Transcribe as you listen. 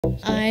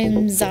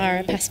I'm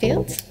Zara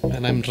Passfield.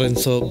 And I'm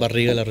Renzo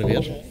Barriga La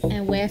Riviere.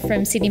 And we're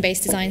from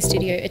Sydney-based design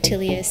studio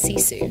Atelier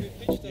Sisu.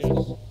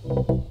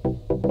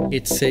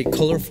 It's a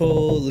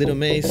colorful little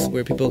maze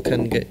where people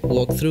can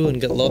walk through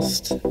and get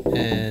lost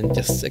and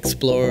just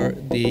explore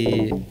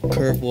the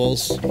curved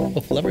walls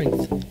of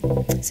Labyrinth.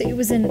 So it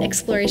was an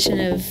exploration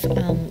of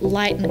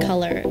light and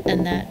colour,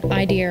 and that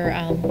idea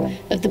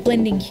of the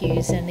blending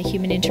hues and the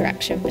human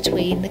interaction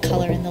between the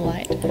colour and the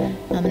light.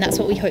 And that's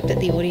what we hope that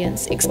the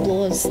audience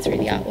explores through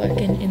the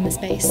artwork in the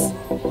space.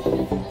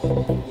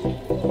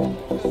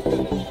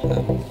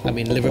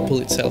 Liverpool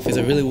itself is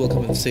a really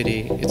welcoming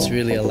city. It's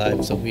really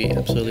alive, so we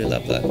absolutely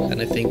love that.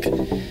 And I think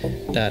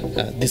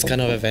that these kind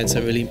of events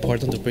are really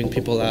important to bring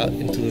people out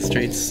into the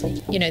streets.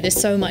 You know, there's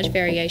so much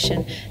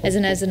variation. As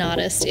an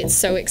artist, it's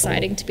so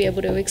exciting to be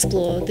able to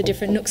explore the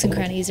different nooks and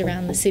crannies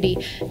around the city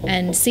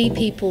and see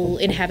people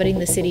inhabiting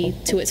the city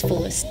to its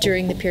fullest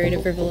during the period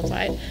of River of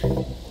Light.